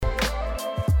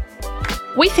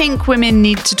We think women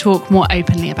need to talk more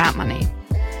openly about money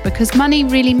because money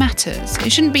really matters. It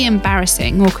shouldn't be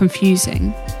embarrassing or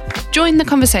confusing. Join the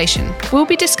conversation. We'll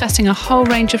be discussing a whole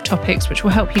range of topics which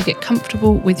will help you get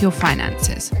comfortable with your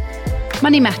finances.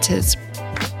 Money Matters,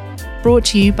 brought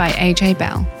to you by AJ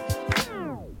Bell.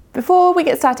 Before we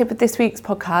get started with this week's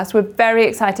podcast, we're very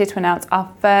excited to announce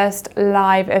our first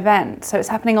live event. So it's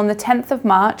happening on the 10th of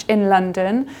March in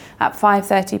London at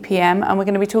 5:30 p.m. and we're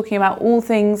going to be talking about all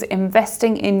things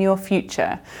investing in your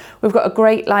future. We've got a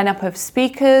great lineup of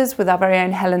speakers with our very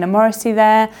own Helena Morrissey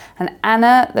there and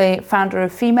Anna, the founder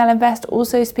of Female Invest,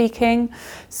 also speaking.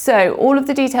 So all of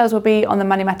the details will be on the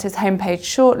Money Matters homepage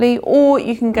shortly, or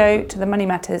you can go to the Money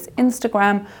Matters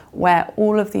Instagram where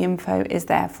all of the info is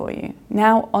there for you.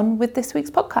 Now on with this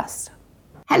week's podcast.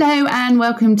 Hello and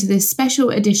welcome to this special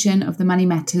edition of the Money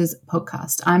Matters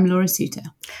podcast. I'm Laura Suter.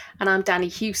 And I'm Danny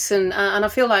Hewson. And I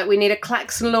feel like we need a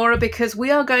klaxon, Laura, because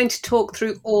we are going to talk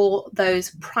through all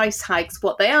those price hikes,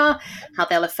 what they are, how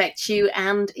they'll affect you,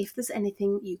 and if there's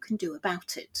anything you can do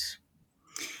about it.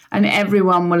 And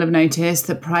everyone will have noticed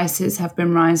that prices have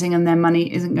been rising and their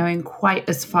money isn't going quite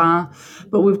as far.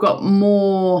 But we've got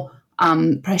more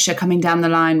pressure coming down the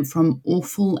line from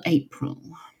awful April.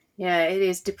 Yeah, it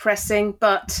is depressing,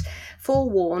 but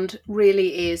forewarned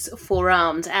really is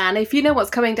forearmed. And if you know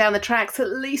what's coming down the tracks, at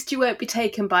least you won't be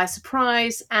taken by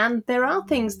surprise. And there are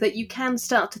things that you can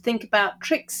start to think about,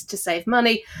 tricks to save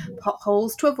money,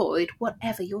 potholes to avoid,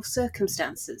 whatever your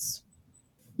circumstances.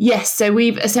 Yes, so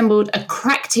we've assembled a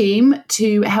crack team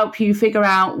to help you figure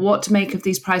out what to make of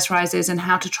these price rises and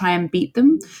how to try and beat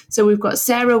them. So we've got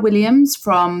Sarah Williams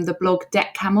from the blog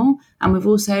Debt Camel, and we've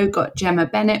also got Gemma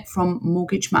Bennett from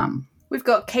Mortgage Mum. We've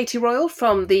got Katie Royal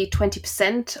from the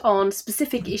 20% on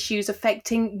specific issues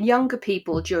affecting younger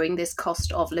people during this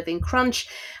cost of living crunch.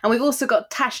 And we've also got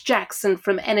Tash Jackson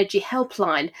from Energy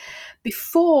Helpline.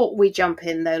 Before we jump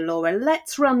in though, Laura,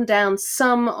 let's run down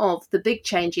some of the big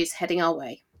changes heading our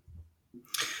way.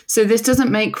 So this doesn't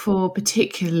make for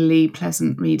particularly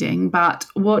pleasant reading, but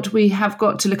what we have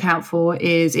got to look out for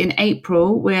is in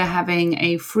April, we're having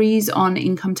a freeze on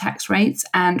income tax rates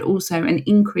and also an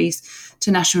increase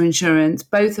to national insurance.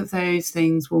 Both of those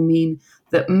things will mean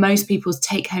that most people's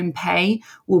take-home pay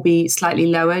will be slightly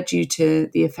lower due to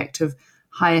the effect of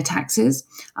higher taxes.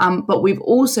 But we've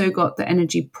also got the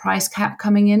energy price cap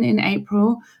coming in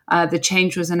April. The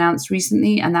change was announced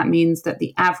recently, and that means that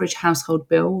the average household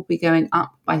bill will be going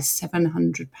up by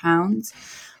 £700.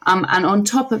 And on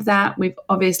top of that, we've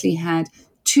obviously had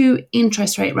 2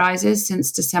 interest rate rises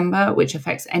since December, which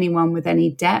affects anyone with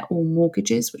any debt or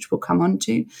mortgages, which we'll come on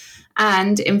to.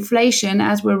 And inflation,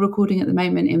 as we're recording at the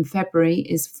moment in February,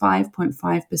 is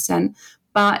 5.5%.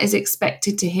 but is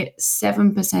expected to hit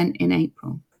 7% in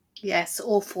April. Yes,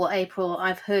 awful April.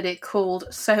 I've heard it called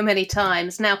so many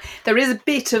times. Now, there is a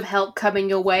bit of help coming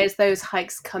your way as those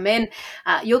hikes come in.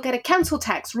 You'll get a council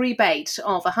tax rebate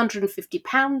of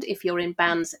 £150 if you're in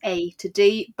bands A to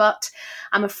D, but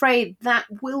I'm afraid that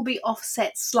will be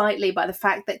offset slightly by the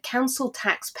fact that council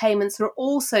tax payments are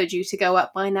also due to go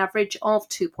up by an average of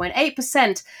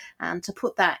 2.8%. And to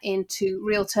put that into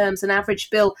real terms, an average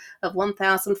bill of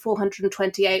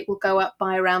 £1,428 will go up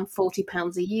by around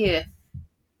 £40 a year.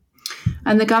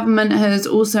 And the government has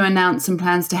also announced some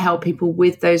plans to help people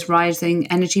with those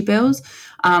rising energy bills.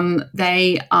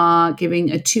 They are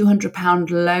giving a £200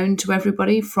 loan to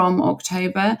everybody from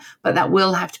October, but that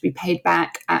will have to be paid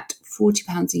back at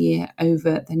 £40 a year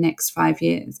over the next 5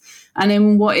 years. And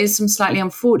in what is some slightly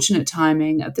unfortunate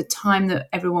timing, at the time that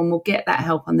everyone will get that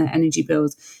help on their energy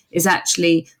bills is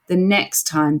actually the next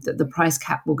time that the price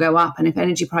cap will go up. And if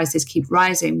energy prices keep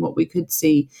rising, what we could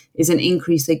see is an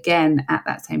increase again at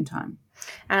that same time.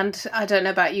 And I don't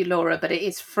know about you, Laura, but it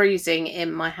is freezing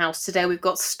in my house today. We've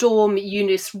got Storm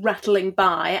Eunice rattling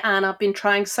by, and I've been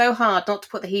trying so hard not to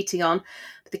put the heating on.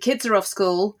 But the kids are off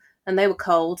school and they were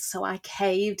cold, so I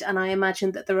caved, and I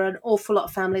imagine that there are an awful lot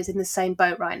of families in the same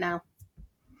boat right now.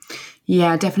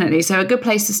 Yeah, definitely. So a good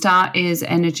place to start is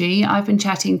energy. I've been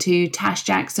chatting to Tash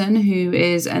Jackson, who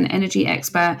is an energy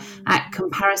expert at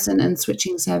comparison and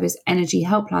switching service Energy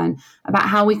Helpline, about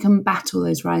how we can battle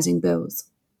those rising bills.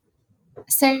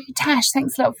 So, Tash,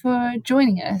 thanks a lot for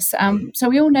joining us. So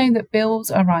we all know that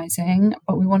bills are rising,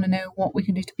 but we want to know what we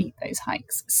can do to beat those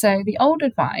hikes. So the old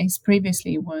advice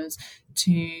previously was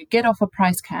to get off a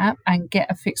price cap and get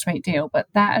a fixed rate deal, but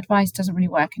that advice doesn't really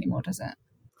work anymore, does it?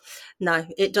 No,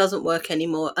 it doesn't work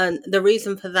anymore. And the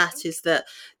reason for that is that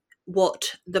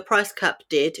what the price cap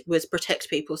did was protect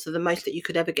people. So the most that you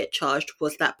could ever get charged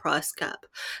was that price cap.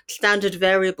 Standard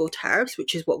variable tariffs,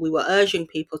 which is what we were urging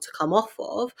people to come off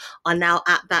of, are now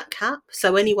at that cap.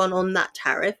 So anyone on that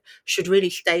tariff should really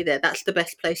stay there. That's the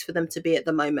best place for them to be at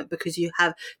the moment, because you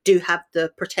do have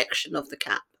the protection of the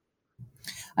cap.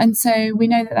 And so we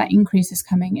know that increase is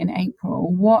coming in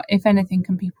April. What, if anything,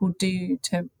 can people do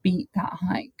to beat that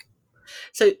hike?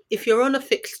 So if you're on a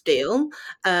fixed deal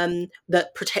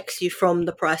that protects you from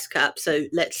the price cap, so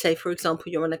let's say, for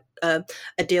example, you're on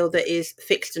a deal that is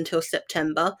fixed until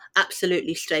September,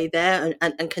 absolutely stay there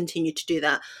and continue to do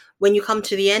that. When you come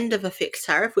to the end of a fixed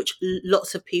tariff, which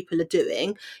lots of people are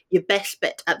doing, your best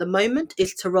bet at the moment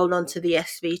is to roll on to the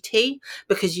SVT,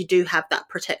 because you do have that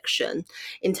protection.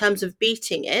 In terms of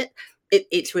beating it,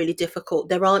 it's really difficult.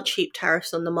 There aren't cheap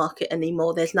tariffs on the market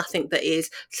anymore. There's nothing that is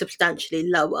substantially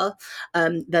lower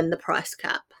than the price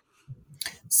cap.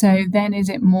 So then is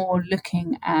it more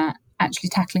looking at actually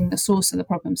tackling the source of the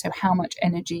problem? So how much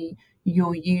energy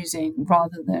you're using,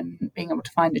 rather than being able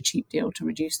to find a cheap deal to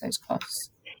reduce those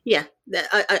costs? Yeah,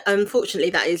 unfortunately,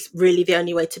 that is really the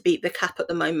only way to beat the cap at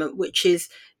the moment, which is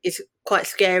quite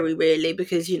scary, really,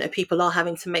 because, people are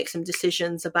having to make some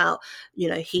decisions about,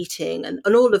 heating and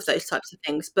all of those types of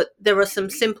things. But there are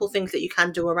some simple things that you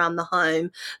can do around the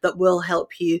home that will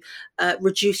help you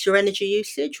reduce your energy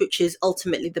usage, which is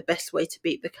ultimately the best way to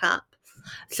beat the cap.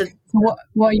 So what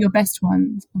are your best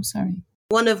ones? Oh, sorry.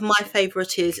 One of my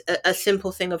favourite is a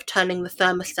simple thing of turning the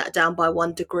thermostat down by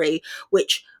 1 degree,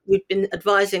 which we've been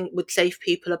advising would save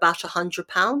people about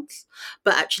 £100.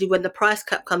 But actually, when the price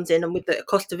cap comes in and with the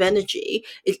cost of energy,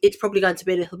 it's probably going to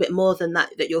be a little bit more than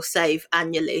that you'll save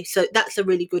annually. So that's a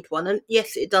really good one. And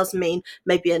yes, it does mean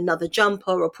maybe another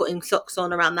jumper or putting socks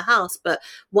on around the house, but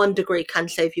 1 degree can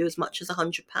save you as much as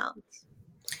 £100.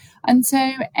 And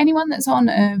so anyone that's on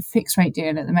a fixed rate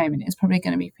deal at the moment is probably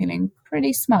going to be feeling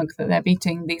pretty smug that they're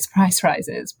beating these price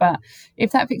rises. But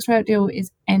if that fixed rate deal is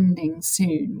ending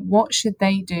soon, what should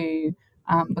they do?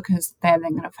 Because they're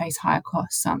then going to face higher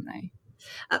costs, aren't they?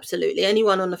 Absolutely.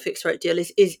 Anyone on a fixed rate deal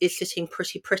is sitting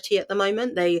pretty at the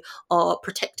moment. They are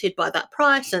protected by that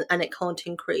price and it can't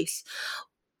increase.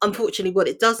 Unfortunately, what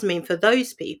it does mean for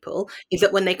those people is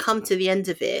that when they come to the end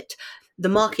of it, the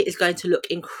market is going to look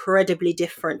incredibly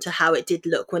different to how it did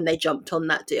look when they jumped on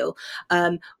that deal.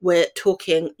 We're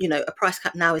talking, a price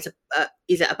cap now is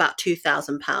at about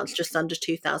 £2,000, just under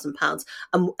 £2,000.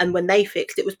 And when they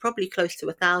fixed, it was probably close to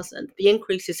 1,000. The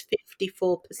increase is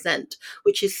 54%,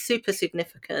 which is super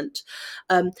significant.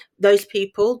 Those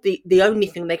people, the only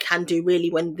thing they can do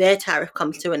really when their tariff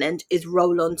comes to an end is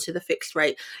roll on to the fixed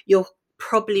rate. You'll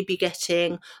probably be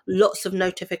getting lots of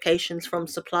notifications from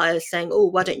suppliers saying, oh,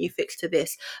 why don't you fix to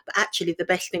this? But actually the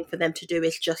best thing for them to do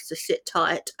is just to sit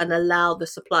tight and allow the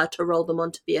supplier to roll them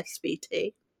onto the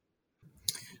SVT.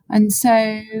 And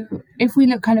so if we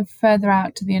look kind of further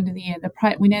out to the end of the year,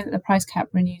 we know that the price cap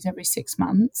renews every 6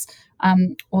 months,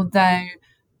 although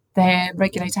their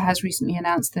regulator has recently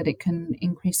announced that it can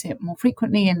increase it more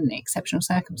frequently in exceptional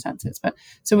circumstances. But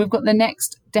so we've got the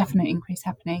next definite increase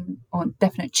happening, or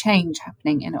definite change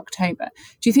happening in October.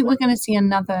 Do you think we're going to see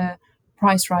another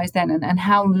price rise then? And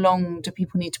how long do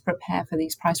people need to prepare for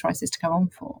these price rises to go on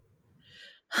for?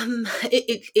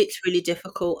 It's really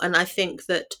difficult. And I think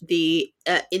that the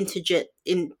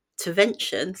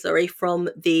intervention from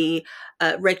the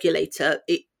regulator,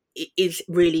 it is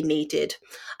really needed.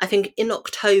 I think in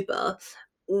October,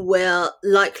 we're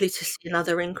likely to see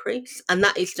another increase, and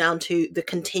that is down to the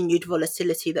continued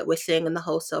volatility that we're seeing in the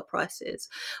wholesale prices.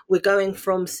 We're going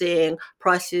from seeing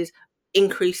prices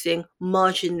increasing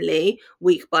marginally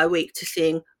week by week to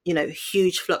seeing,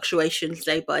 huge fluctuations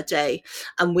day by day.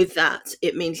 And with that,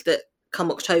 it means that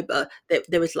come October,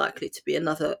 there is likely to be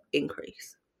another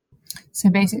increase. So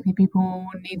basically people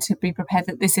need to be prepared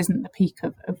that this isn't the peak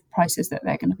of prices that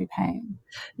they're going to be paying.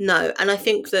 No, and I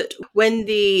think that when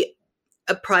the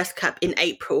price cap in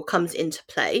April comes into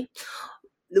play,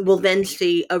 we'll then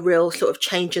see a real sort of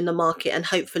change in the market, and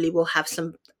hopefully we'll have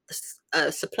some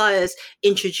suppliers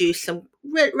introduce some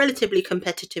relatively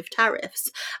competitive tariffs.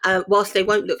 Whilst they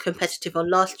won't look competitive on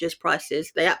last year's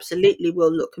prices, they absolutely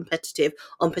will look competitive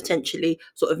on potentially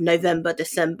sort of November,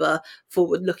 December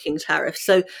forward-looking tariffs.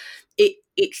 So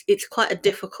it's quite a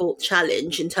difficult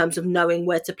challenge in terms of knowing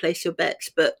where to place your bets.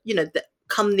 But,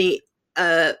 come the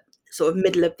sort of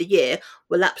middle of the year,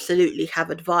 we'll absolutely have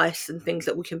advice and things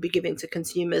that we can be giving to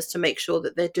consumers to make sure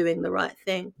that they're doing the right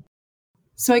thing.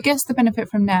 So I guess the benefit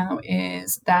from now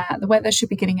is that the weather should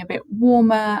be getting a bit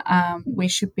warmer. We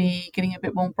should be getting a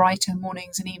bit more brighter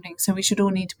mornings and evenings. So we should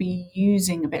all need to be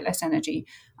using a bit less energy.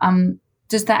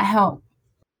 Does that help?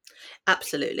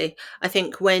 Absolutely. I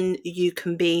think when you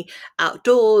can be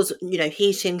outdoors,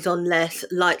 heating's on less,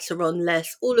 lights are on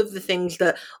less, all of the things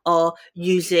that are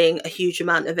using a huge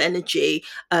amount of energy,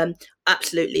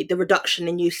 absolutely. The reduction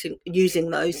in using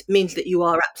those means that you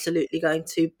are absolutely going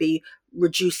to be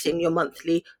reducing your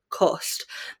monthly cost.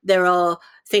 There are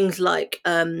things like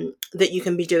that you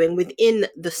can be doing within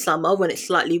the summer when it's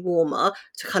slightly warmer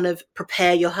to kind of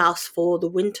prepare your house for the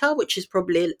winter, which is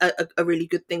probably a really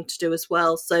good thing to do as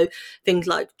well. So things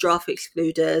like draft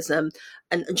excluders,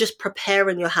 and just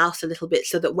preparing your house a little bit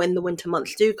so that when the winter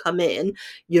months do come in,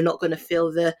 you're not going to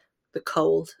feel the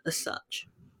cold as such.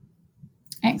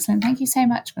 Excellent. Thank you so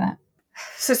much for that.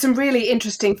 So some really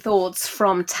interesting thoughts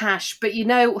from Tash, but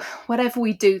whatever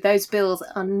we do, those bills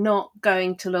are not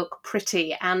going to look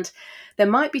pretty. And there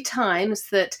might be times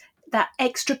that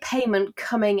extra payment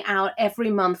coming out every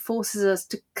month forces us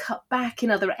to cut back in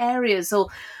other areas, or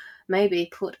maybe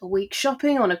put a week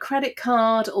shopping on a credit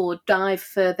card or dive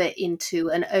further into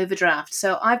an overdraft.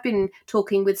 So I've been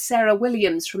talking with Sarah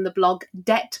Williams from the blog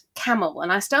Debt Camel,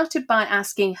 and I started by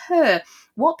asking her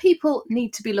what people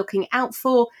need to be looking out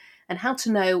for and how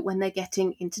to know when they're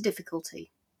getting into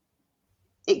difficulty.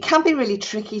 It can be really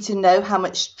tricky to know how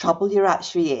much trouble you're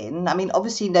actually in. I mean,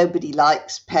 obviously nobody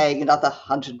likes paying another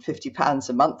 £150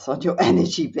 a month on your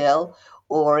energy bill,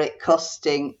 or it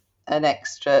costing an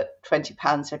extra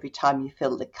 £20 every time you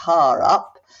fill the car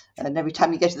up, and every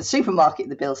time you go to the supermarket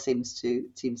the bill seems to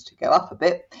go up a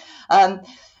bit.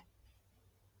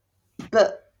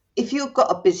 But if you've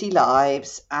got a busy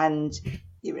lives and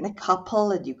you're in a couple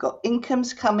and you've got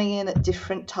incomes coming in at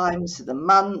different times of the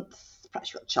month,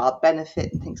 perhaps you've got child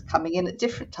benefit and things coming in at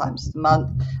different times of the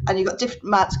month, and you've got different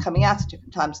amounts coming out at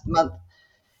different times of the month,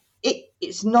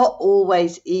 it's not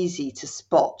always easy to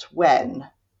spot when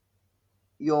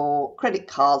your credit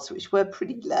cards, which were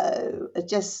pretty low, are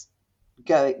just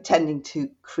tending to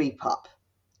creep up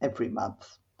every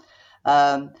month.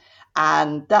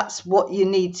 And that's what you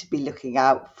need to be looking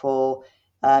out for.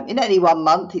 In any one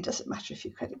month, it doesn't matter if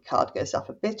your credit card goes up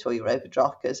a bit or your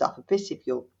overdraft goes up a bit, if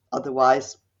you're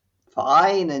otherwise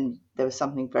fine and there was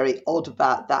something very odd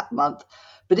about that month.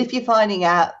 But if you're finding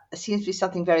out there seems to be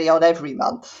something very odd every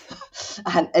month,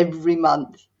 and every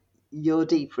month you're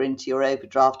deeper into your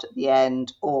overdraft at the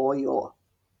end, or you're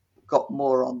got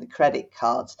more on the credit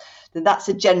cards, then that's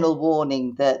a general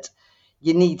warning that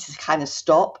you need to kind of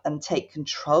stop and take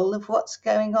control of what's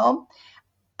going on.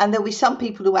 And there'll be some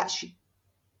people who actually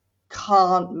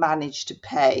can't manage to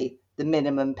pay the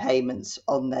minimum payments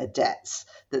on their debts,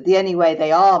 that the only way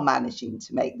they are managing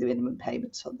to make the minimum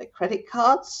payments on their credit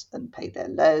cards and pay their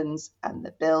loans and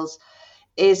their bills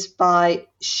is by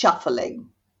shuffling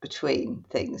between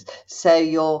things. So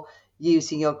you're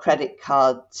using your credit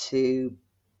card to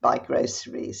buy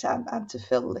groceries and to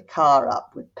fill the car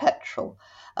up with petrol.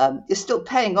 You're still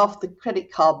paying off the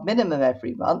credit card minimum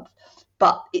every month,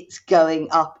 but it's going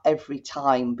up every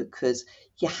time because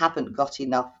you haven't got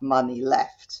enough money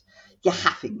left. You're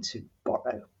having to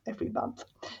borrow every month.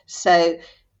 So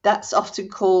that's often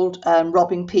called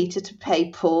robbing Peter to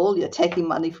pay Paul. You're taking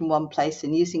money from one place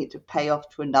and using it to pay off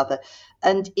to another.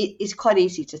 And it is quite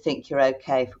easy to think you're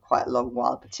okay for quite a long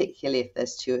while, particularly if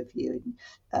there's two of you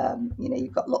and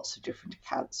you've got lots of different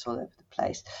accounts all over the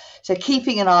place. So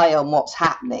keeping an eye on what's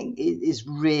happening is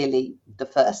really the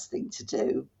first thing to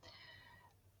do.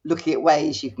 Looking at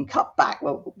ways you can cut back.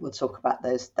 Well, we'll talk about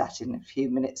that in a few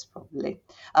minutes probably.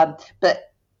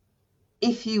 But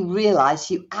if you realise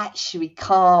you actually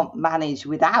can't manage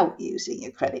without using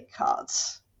your credit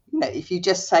cards, if you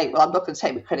just say, well, I'm not going to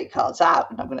take my credit cards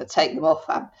out and I'm going to take them off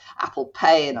Apple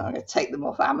Pay and I'm going to take them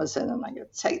off Amazon and I'm going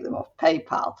to take them off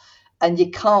PayPal, and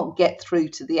you can't get through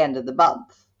to the end of the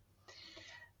month,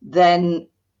 then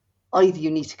either you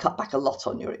need to cut back a lot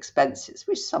on your expenses,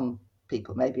 which some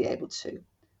people may be able to.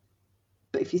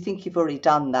 But if you think you've already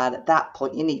done that, at that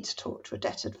point, you need to talk to a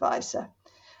debt advisor.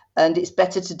 And it's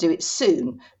better to do it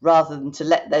soon rather than to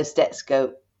let those debts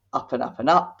go up and up and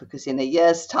up, because in a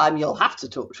year's time, you'll have to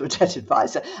talk to a debt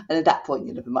advisor. And at that point,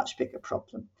 you'll have a much bigger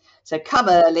problem. So come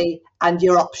early and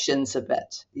your options are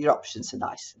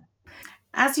nicer.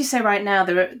 As you say right now,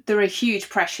 there are huge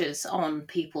pressures on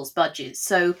people's budgets.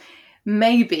 So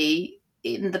maybe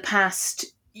in the past,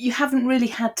 you haven't really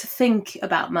had to think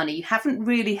about money. You haven't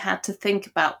really had to think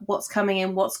about what's coming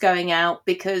in, what's going out,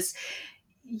 because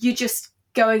you're just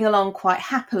going along quite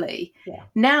happily. Yeah.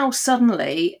 Now,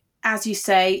 suddenly, as you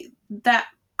say, that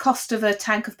cost of a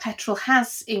tank of petrol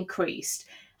has increased,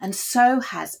 and so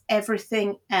has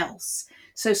everything else.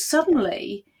 So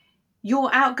suddenly,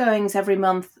 your outgoings every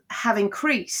month have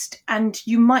increased, and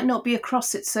you might not be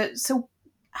across it. So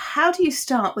how do you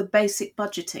start with basic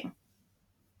budgeting?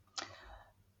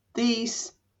 The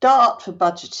start for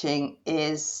budgeting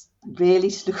is really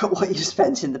to look at what you've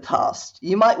spent in the past.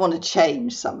 You might want to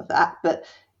change some of that, but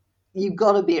you've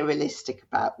got to be realistic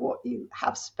about what you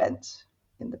have spent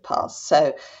in the past.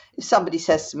 So if somebody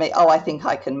says to me, I think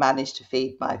I can manage to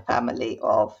feed my family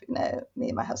of, me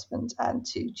and my husband and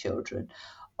 2 children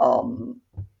on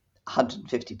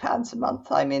 £150 a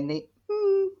month, I'm in the,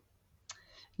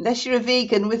 unless you're a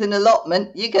vegan with an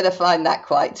allotment, you're going to find that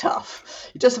quite tough.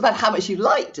 It doesn't matter how much you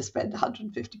like to spend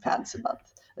 £150 a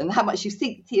month and how much you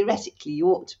think theoretically you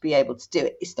ought to be able to do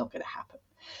it. It's not going to happen.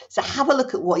 So have a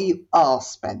look at what you are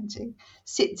spending.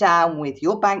 Sit down with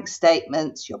your bank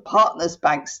statements, your partner's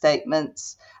bank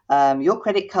statements, your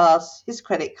credit cards, his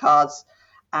credit cards,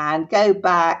 and go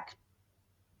back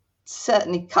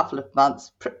certainly a couple of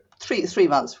months, 3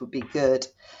 months would be good,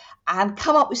 and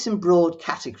come up with some broad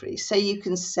categories. So you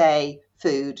can say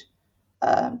food,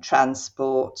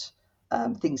 transport,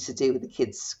 things to do with the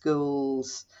kids'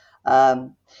 schools,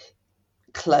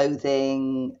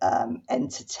 clothing,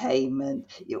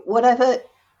 entertainment, whatever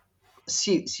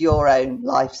suits your own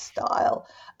lifestyle,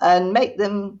 and make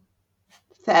them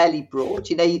fairly broad.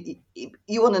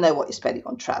 You want to know what you're spending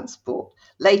on transport.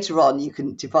 Later on, you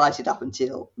can divide it up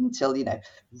until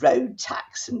road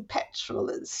tax and petrol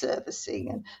and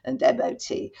servicing and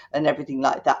MOT and everything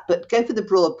like that. But go for the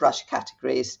broad brush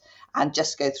categories and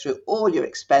just go through all your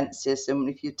expenses. And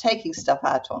if you're taking stuff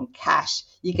out on cash,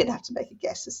 you're going to have to make a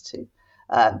guess as to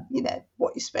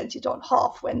what you spent it on.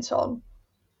 Half went on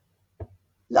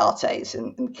lattes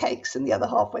and cakes, and the other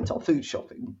half went on food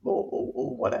shopping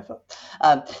or whatever.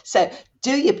 So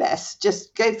do your best.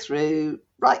 Just go through,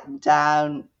 write them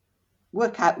down,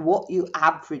 work out what your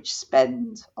average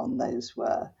spend on those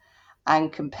were,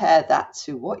 and compare that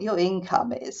to what your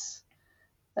income is.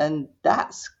 And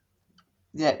that's,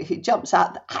 if it jumps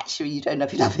out that actually you don't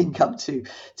have enough income to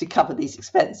cover these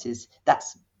expenses,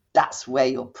 that's where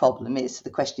your problem is. So the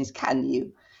question is, can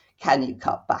you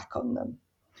cut back on them?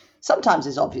 Sometimes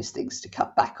there's obvious things to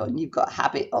cut back on. You've got a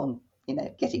habit on,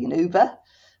 getting an Uber,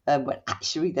 when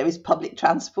actually there is public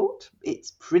transport.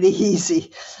 It's pretty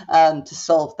easy to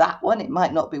solve that one. It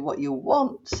might not be what you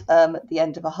want at the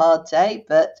end of a hard day,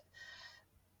 but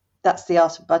that's the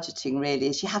art of budgeting, really,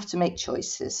 is you have to make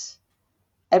choices.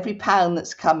 Every pound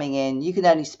that's coming in, you can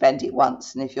only spend it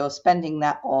once. And if you're spending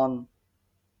that on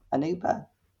an Uber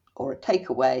or a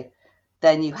takeaway,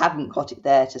 then you haven't got it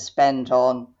there to spend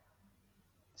on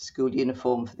school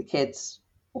uniform for the kids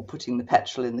or putting the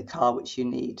petrol in the car which you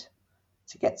need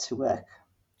to get to work.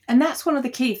 And that's one of the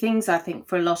key things, I think,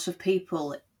 for a lot of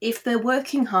people. If they're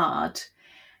working hard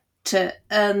to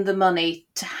earn the money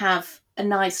to have a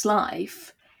nice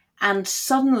life, and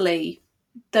suddenly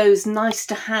those nice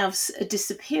to haves are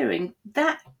disappearing,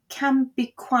 that can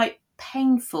be quite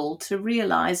painful to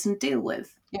realise and deal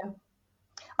with. Yeah,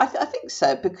 I think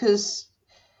so, because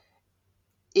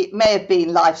it may have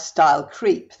been lifestyle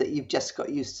creep that you've just got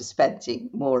used to spending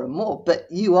more and more, but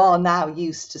you are now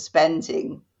used to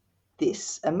spending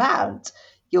this amount.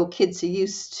 Your kids are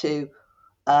used to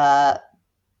the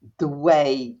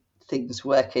way things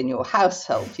work in your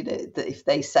household. That if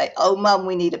they say, "Oh, Mum,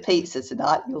 we need a pizza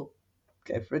tonight," you'll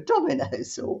go for a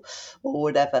Domino's or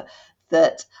whatever.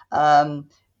 That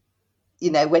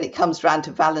when it comes around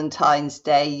to Valentine's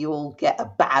Day, you'll get a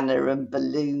banner and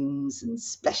balloons and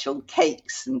special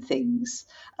cakes and things.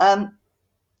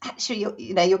 Actually,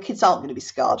 your kids aren't going to be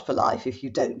scarred for life if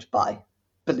you don't buy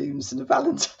balloons and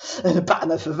a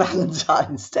banner for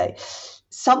Valentine's Day.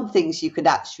 Some things you can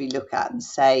actually look at and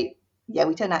say, yeah,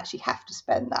 we don't actually have to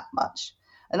spend that much.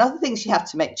 And other things you have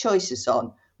to make choices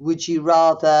on. Would you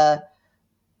rather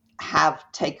have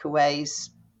takeaways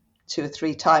 2 or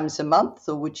 3 times a month,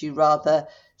 or would you rather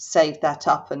save that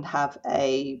up and have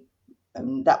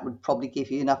that would probably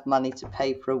give you enough money to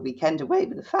pay for a weekend away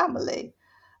with the family?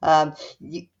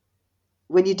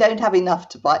 When you don't have enough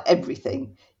to buy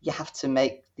everything, you have to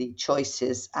make the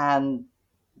choices, and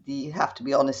you have to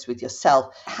be honest with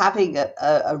yourself. Having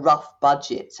a rough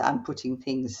budget and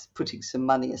putting some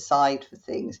money aside for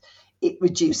things, it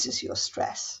reduces your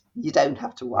stress. You don't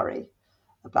have to worry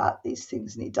about these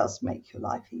things, and it does make your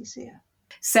life easier.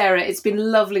 Sarah, it's been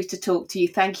lovely to talk to you.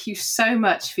 Thank you so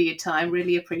much for your time.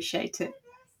 Really appreciate it.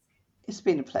 It's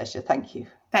been a pleasure. Thank you.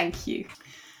 Thank you.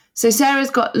 So Sarah's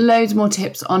got loads more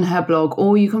tips on her blog,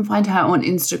 or you can find her on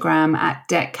Instagram at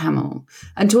DebtCamel.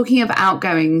 And talking of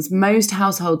outgoings, most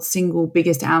households' single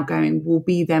biggest outgoing will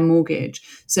be their mortgage.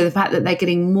 So the fact that they're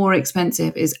getting more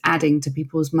expensive is adding to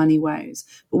people's money woes.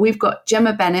 But we've got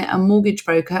Gemma Bennett, a mortgage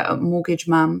broker at Mortgage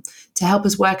Mum, to help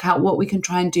us work out what we can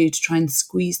try and do to try and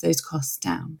squeeze those costs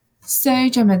down. So,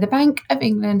 Gemma, the Bank of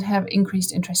England have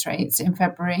increased interest rates in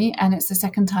February, and it's the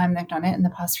second time they've done it in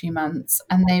the past few months,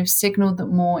 and they've signalled that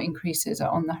more increases are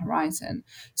on the horizon.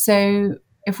 So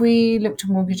if we look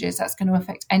to mortgages, that's going to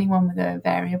affect anyone with a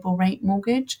variable rate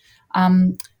mortgage.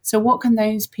 So what can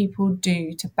those people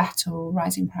do to battle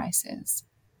rising prices?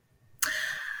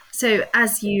 So,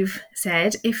 as you've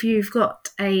said, if you've got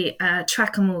a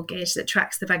tracker mortgage that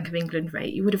tracks the Bank of England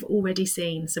rate, you would have already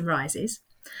seen some rises.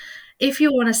 If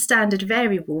you're on a standard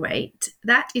variable rate,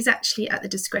 that is actually at the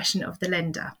discretion of the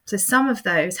lender. So some of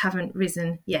those haven't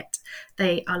risen yet.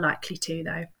 They are likely to,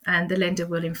 though, and the lender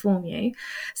will inform you.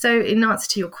 So in answer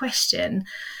to your question,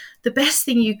 the best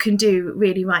thing you can do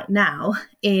really right now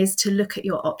is to look at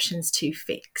your options to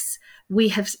fix.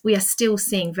 We are still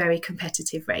seeing very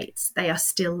competitive rates. They are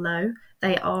still low.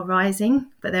 They are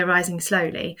rising, but they're rising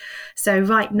slowly. So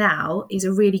right now is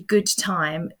a really good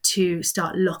time to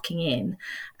start locking in.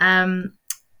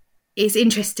 It's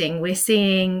interesting. We're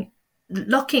seeing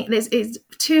locking. There's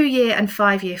 2-year and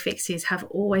 5-year fixes have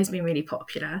always been really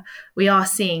popular. We are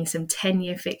seeing some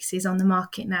 10-year fixes on the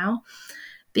market now.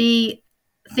 The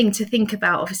thing to think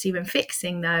about, obviously, when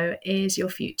fixing, though, is your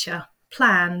future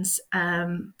plans,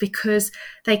 because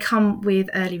they come with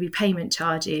early repayment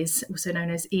charges, also known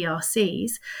as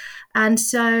ERCs. And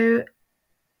so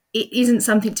it isn't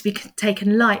something to be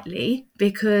taken lightly,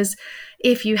 because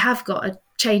if you have got a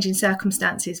change in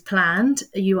circumstances planned,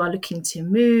 you are looking to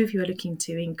move, you are looking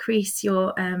to increase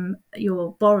your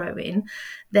borrowing,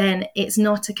 then it's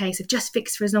not a case of just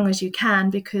fix for as long as you can,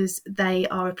 because they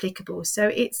are applicable.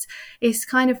 So it's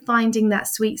kind of finding that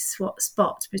sweet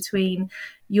spot between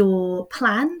your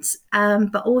plans,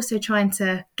 but also trying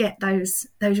to get those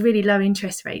really low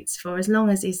interest rates for as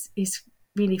long as is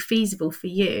really feasible for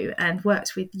you and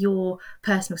works with your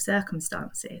personal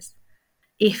circumstances.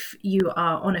 If you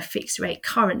are on a fixed rate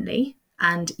currently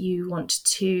and you want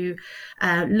to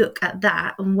look at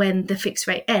that, and when the fixed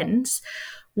rate ends,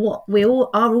 what we all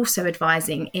are also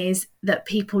advising is that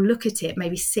people look at it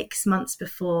maybe 6 months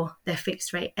before their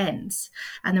fixed rate ends.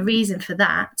 And the reason for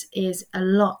that is a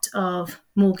lot of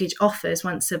mortgage offers,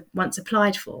 once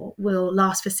applied for, will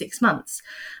last for 6 months,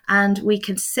 and we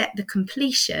can set the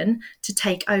completion to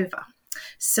take over.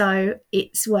 So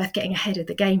it's worth getting ahead of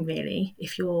the game, really.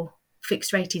 If your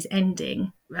fixed rate is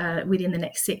ending within the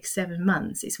next 6-7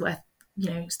 months, it's worth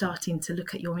starting to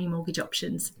look at your remortgage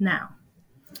options now.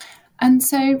 And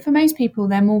so for most people,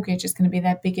 their mortgage is going to be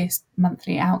their biggest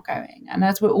monthly outgoing. And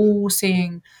as we're all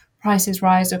seeing prices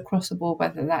rise across the board,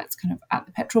 whether that's kind of at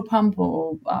the petrol pump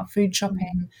or food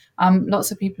shopping, lots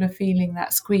of people are feeling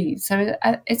that squeeze. So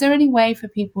is there any way for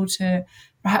people to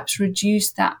perhaps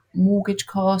reduce that mortgage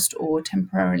cost, or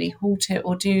temporarily halt it,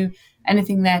 or do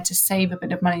anything there to save a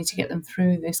bit of money to get them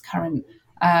through this current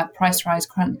price rise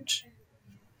crunch?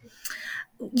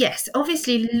 Yes,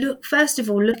 obviously, first of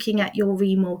all, looking at your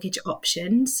remortgage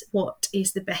options, what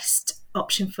is the best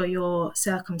option for your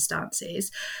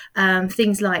circumstances?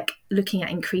 Things like looking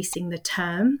at increasing the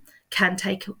term can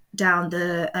take down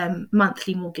the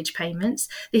monthly mortgage payments.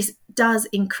 This does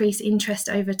increase interest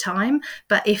over time,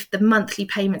 but if the monthly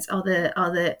payments are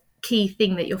the key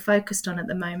thing that you're focused on at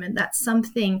the moment, that's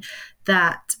something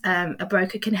that a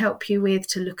broker can help you with,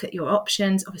 to look at your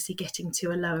options, obviously getting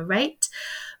to a lower rate.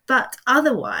 But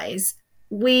otherwise,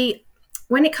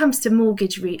 when it comes to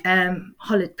mortgage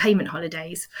payment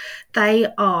holidays, they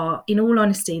are, in all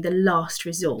honesty, the last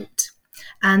resort.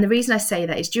 And the reason I say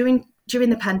that is during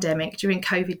the pandemic, during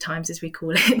COVID times, as we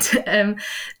call it,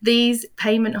 these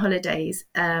payment holidays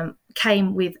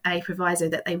came with a proviso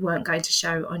that they weren't going to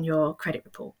show on your credit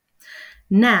report.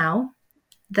 Now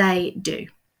they do.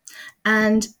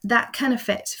 And that can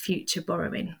affect future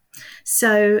borrowing.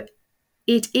 So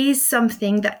it is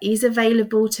something that is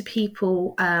available to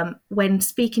people. When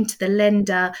speaking to the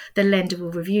lender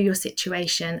will review your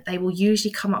situation. They will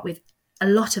usually come up with a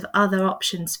lot of other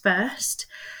options first,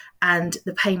 and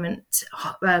the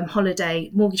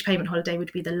mortgage payment holiday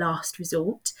would be the last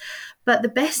resort. But the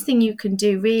best thing you can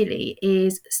do really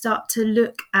is start to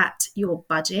look at your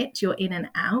budget, your in and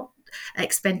out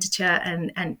expenditure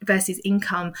and versus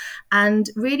income, and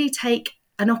really take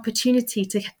an opportunity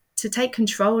to take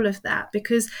control of that,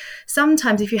 because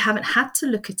sometimes if you haven't had to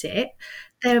look at it,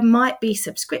 there might be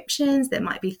subscriptions, there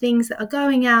might be things that are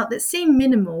going out that seem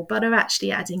minimal but are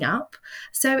actually adding up.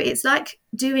 So it's like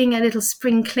doing a little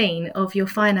spring clean of your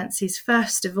finances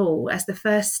first of all as the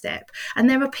first step. And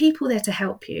there are people there to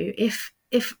help you. If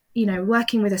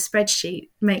working with a spreadsheet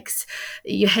makes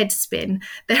your head spin,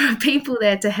 there are people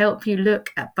there to help you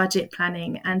look at budget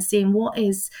planning and seeing what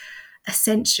is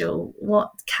essential, what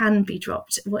can be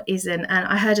dropped, what isn't. And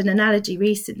I heard an analogy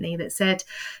recently that said,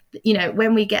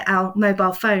 when we get our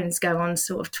mobile phones go on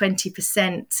sort of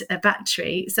 20%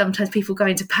 battery, sometimes people go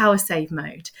into power save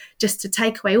mode just to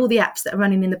take away all the apps that are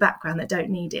running in the background that don't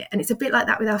need it. And it's a bit like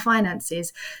that with our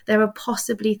finances. There are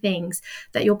possibly things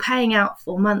that you're paying out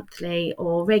for monthly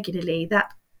or regularly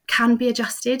that can be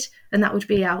adjusted, and that would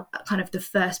be our kind of the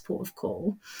first port of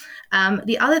call.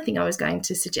 The other thing I was going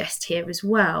to suggest here as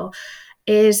well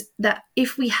is that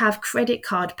if we have credit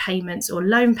card payments or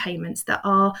loan payments that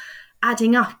are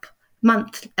adding up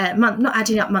not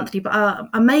adding up monthly, but are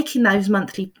making those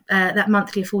that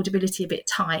monthly affordability a bit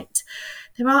tight,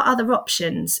 there are other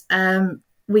options.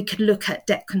 We could look at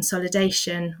debt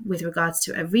consolidation with regards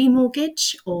to a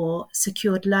remortgage or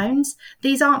secured loans.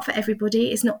 These aren't for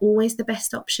everybody. It's not always the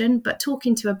best option, but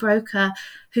talking to a broker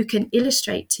who can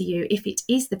illustrate to you if it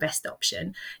is the best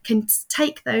option can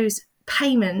take those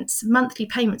monthly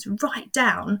payments right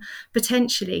down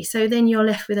potentially. So then you're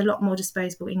left with a lot more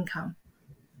disposable income.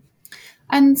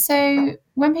 And so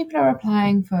when people are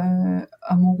applying for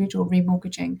a mortgage or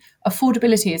remortgaging,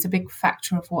 affordability is a big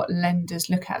factor of what lenders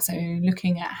look at. So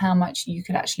looking at how much you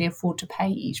could actually afford to pay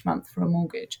each month for a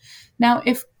mortgage. Now,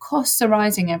 if costs are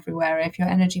rising everywhere, if your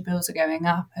energy bills are going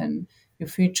up and your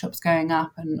food shop's going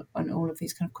up and all of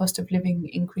these kind of cost of living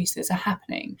increases are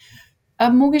happening, are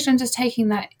mortgage lenders taking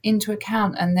that into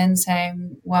account and then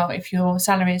saying, well, if your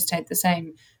salary has stayed the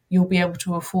same, you'll be able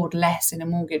to afford less in a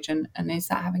mortgage, and is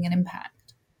that having an impact?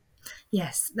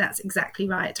 Yes, that's exactly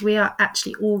right. We are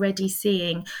actually already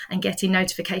seeing and getting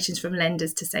notifications from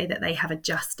lenders to say that they have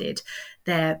adjusted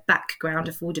their background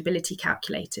affordability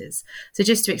calculators. So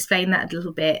just to explain that a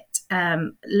little bit,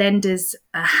 lenders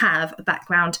have a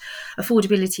background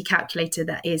affordability calculator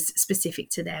that is specific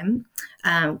to them.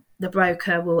 The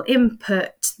broker will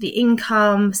input the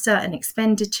income, certain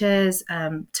expenditures,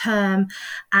 term,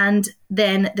 and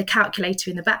then the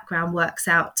calculator in the background works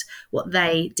out what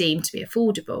they deem to be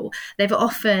affordable. They've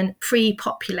often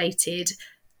pre-populated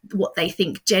what they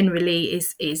think generally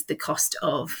is the cost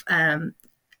of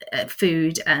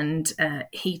food and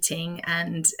heating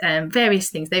and various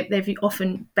things. They've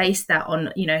often based that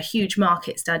on huge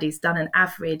market studies, done an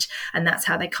average, and that's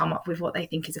how they come up with what they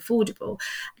think is affordable.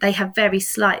 They have very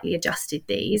slightly adjusted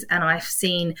these, and I've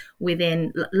seen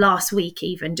within last week,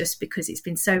 even just because it's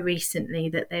been so recently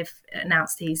that they've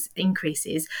announced these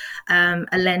increases, a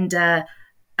lender,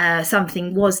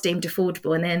 something was deemed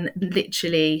affordable and then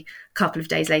literally a couple of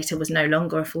days later was no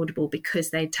longer affordable because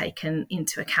they'd taken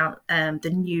into account the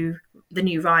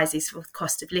new rises for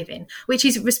cost of living, which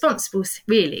is responsible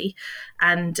really,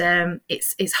 and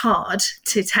it's hard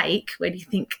to take when you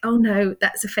think, oh no,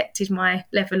 that's affected my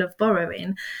level of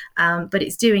borrowing, but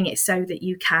it's doing it so that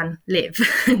you can live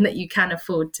and that you can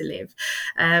afford to live,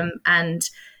 and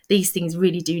these things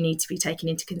really do need to be taken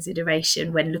into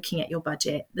consideration when looking at your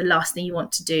budget. The last thing you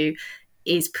want to do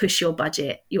is push your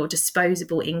budget, your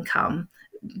disposable income,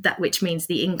 which means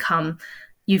the income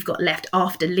you've got left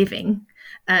after living,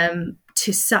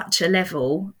 to such a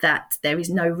level that there is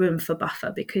no room for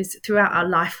buffer, because throughout our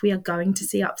life we are going to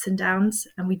see ups and downs,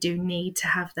 and we do need to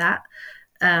have that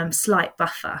slight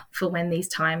buffer for when these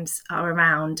times are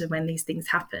around and when these things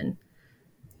happen.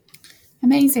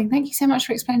 Amazing. Thank you so much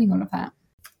for explaining all of that.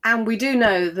 And we do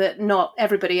know that not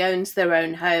everybody owns their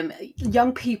own home.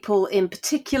 Young people in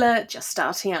particular, just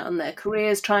starting out in their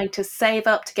careers, trying to save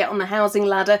up to get on the housing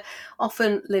ladder,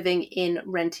 often living in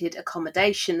rented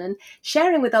accommodation. And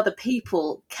sharing with other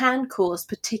people can cause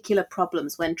particular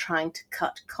problems when trying to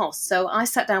cut costs. So I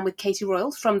sat down with Katie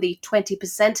Royals from the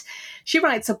 20%. She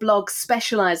writes a blog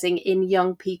specialising in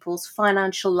young people's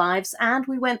financial lives, and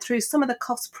we went through some of the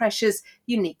cost pressures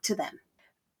unique to them.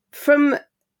 From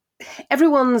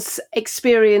everyone's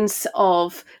experience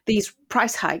of these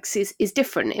price hikes is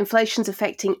different. Inflation's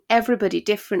affecting everybody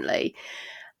differently.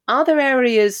 Are there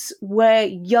areas where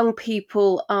young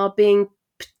people are being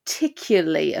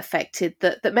particularly affected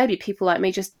that maybe people like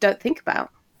me just don't think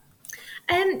about?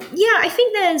 Yeah, I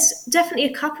think there's definitely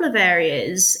a couple of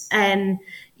areas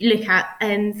you look at.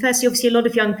 Firstly, obviously, a lot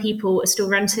of young people are still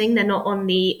renting. They're not on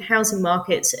the housing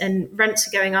market, and rents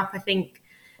are going up. I think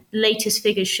the latest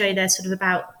figures show they're sort of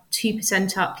about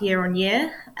 2% up year on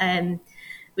year,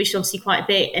 which is obviously quite a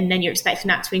bit. And then you're expecting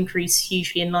that to increase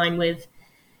hugely in line with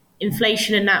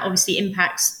inflation, and that obviously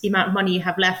impacts the amount of money you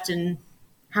have left and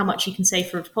how much you can save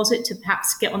for a deposit to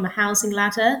perhaps get on the housing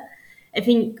ladder. I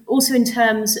think also in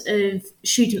terms of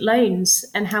student loans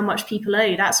and how much people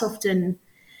owe, that's often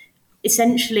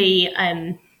essentially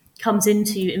comes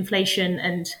into inflation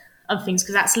and other things,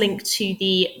 because that's linked to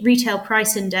the retail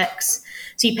price index.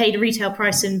 So you pay the retail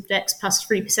price index plus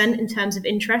 3% in terms of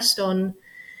interest on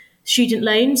student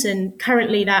loans. And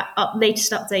currently that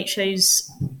latest update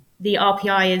shows the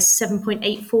RPI is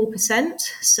 7.84%.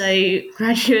 So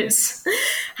graduates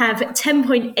have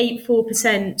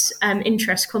 10.84%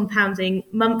 interest compounding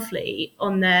monthly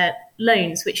on their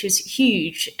loans, which is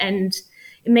huge. And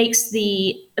it makes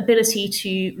the ability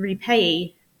to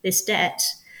repay this debt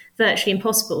virtually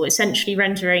impossible, essentially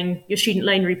rendering your student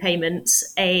loan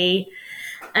repayments a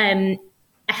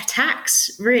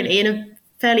tax, really, and a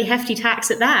fairly hefty tax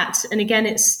at that. And again,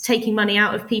 it's taking money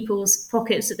out of people's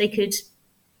pockets that they could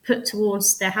put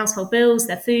towards their household bills,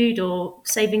 their food, or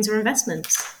savings or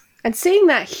investments. And seeing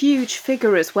that huge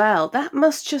figure as well, that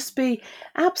must just be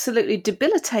absolutely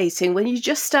debilitating when you're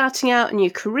just starting out in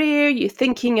your career, you're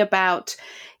thinking about,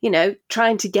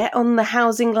 trying to get on the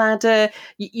housing ladder,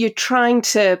 you're trying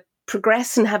to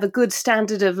progress and have a good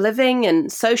standard of living and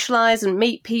socialise and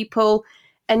meet people,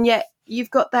 and yet you've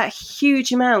got that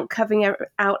huge amount coming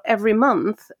out every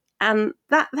month, and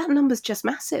that number's just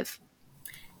massive.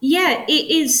 Yeah,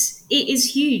 it is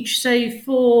huge. So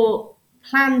for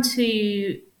Plan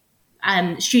 2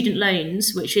 student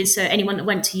loans, which is so anyone that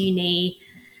went to uni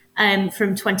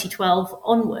from 2012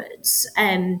 onwards,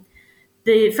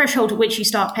 the threshold at which you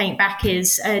start paying it back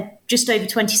is just over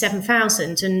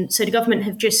 27,000. And so the government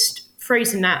have just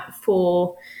frozen that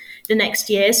for the next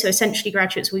year. So essentially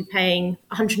graduates will be paying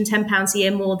 £110 a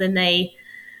year more than they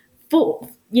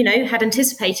thought, had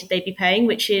anticipated they'd be paying,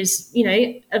 which is,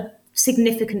 a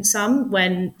significant sum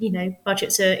when,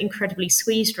 budgets are incredibly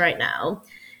squeezed right now.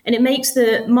 And it makes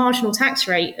the marginal tax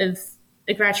rate of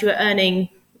a graduate earning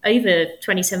over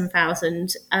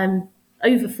 27,000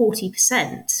 over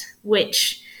 40%,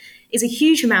 which is a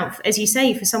huge amount, as you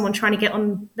say, for someone trying to get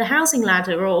on the housing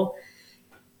ladder or,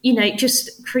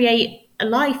 just create a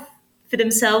life for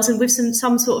themselves and with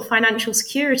some sort of financial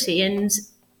security and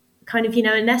kind of,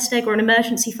 a nest egg or an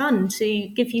emergency fund to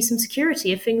give you some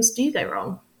security if things do go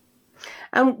wrong.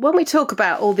 And when we talk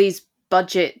about all these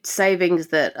budget savings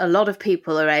that a lot of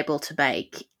people are able to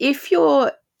make, if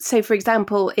you're, say, for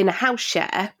example, in a house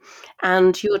share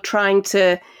and you're trying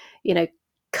to,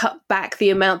 cut back the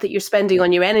amount that you're spending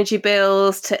on your energy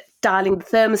bills, to dialing the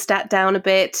thermostat down a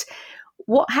bit,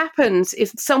 what happens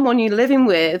if someone you're living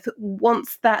with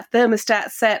wants that thermostat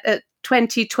set at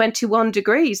 20, 21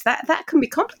 degrees? That can be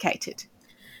complicated.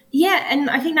 Yeah, and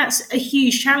I think that's a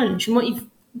huge challenge. And what you've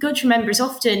got to remember is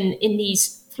often in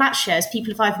these flat shares,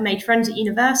 people have either made friends at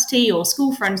university or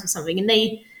school friends or something, and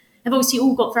they have obviously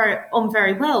all got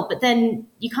very well. But then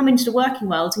you come into the working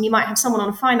world and you might have someone on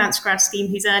a finance grad scheme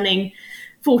who's earning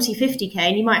 40, 50K,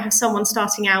 and you might have someone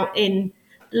starting out in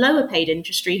lower paid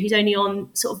industry who's only on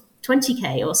sort of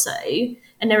 20K or so.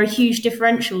 And there are huge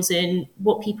differentials in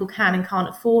what people can and can't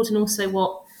afford and also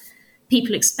what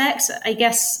people expect. I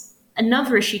guess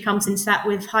another issue comes into that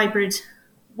with hybrid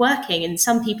working, and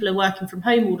some people are working from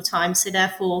home all the time, so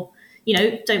therefore,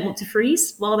 don't want to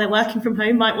freeze while they're working from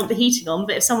home, might want the heating on.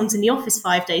 But if someone's in the office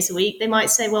 5 days a week, they might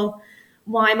say, well,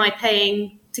 why am I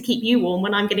paying to keep you warm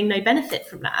when I'm getting no benefit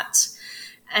from that?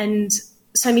 And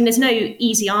so, there's no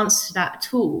easy answer to that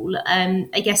at all.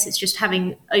 I guess it's just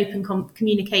having open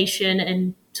communication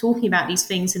and talking about these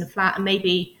things in a flat and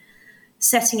maybe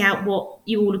setting out what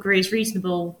you all agree is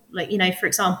reasonable. Like, for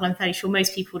example, I'm fairly sure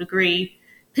most people would agree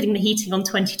putting the heating on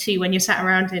 22 when you're sat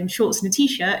around in shorts and a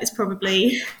t-shirt is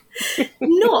probably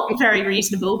not very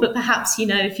reasonable. But perhaps,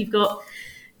 if you've got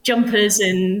jumpers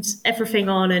and everything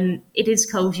on and it is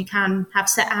cold, you can have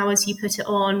set hours you put it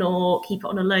on or keep it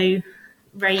on a low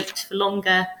rate for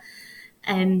longer.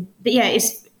 But yeah,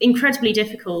 it's incredibly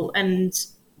difficult, and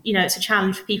it's a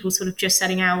challenge for people sort of just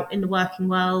setting out in the working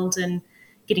world and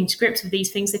getting to grips with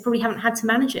these things. They probably haven't had to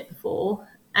manage it before,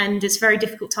 and it's a very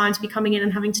difficult time to be coming in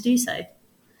and having to do so.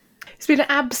 It's been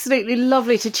absolutely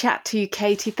lovely to chat to you,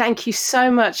 Katie. Thank you so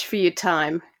much for your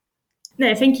time.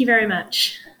 No, thank you very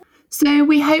much. So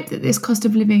we hope that this cost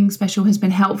of living special has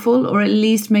been helpful, or at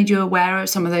least made you aware of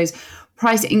some of those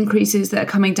price increases that are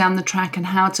coming down the track and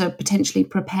how to potentially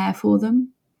prepare for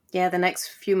them. Yeah, the next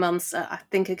few months, I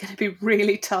think, are going to be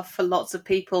really tough for lots of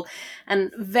people. And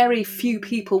very few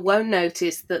people won't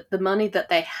notice that the money that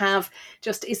they have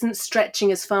just isn't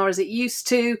stretching as far as it used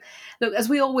to. Look, as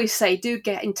we always say, do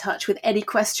get in touch with any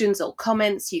questions or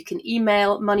comments. You can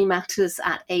email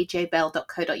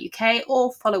moneymatters@ajbell.co.uk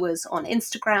or follow us on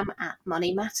Instagram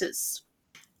 @moneymatters.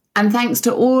 And thanks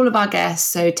to all of our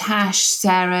guests, so Tash,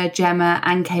 Sarah, Gemma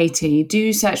and Katie.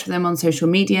 Do search for them on social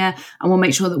media, and we'll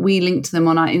make sure that we link to them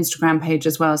on our Instagram page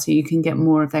as well, so you can get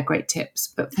more of their great tips.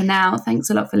 But for now, thanks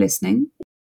a lot for listening.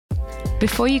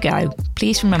 Before you go,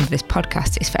 please remember this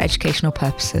podcast is for educational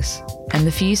purposes, and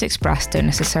the views expressed don't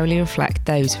necessarily reflect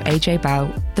those of AJ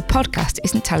Bell. The podcast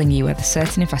isn't telling you whether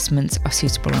certain investments are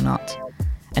suitable or not.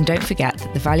 And don't forget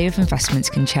that the value of investments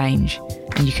can change,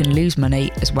 and you can lose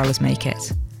money as well as make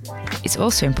it. It's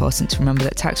also important to remember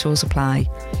that tax rules apply,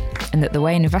 and that the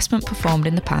way an investment performed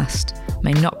in the past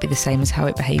may not be the same as how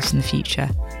it behaves in the future.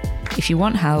 If you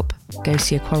want help, go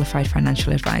see a qualified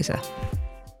financial advisor.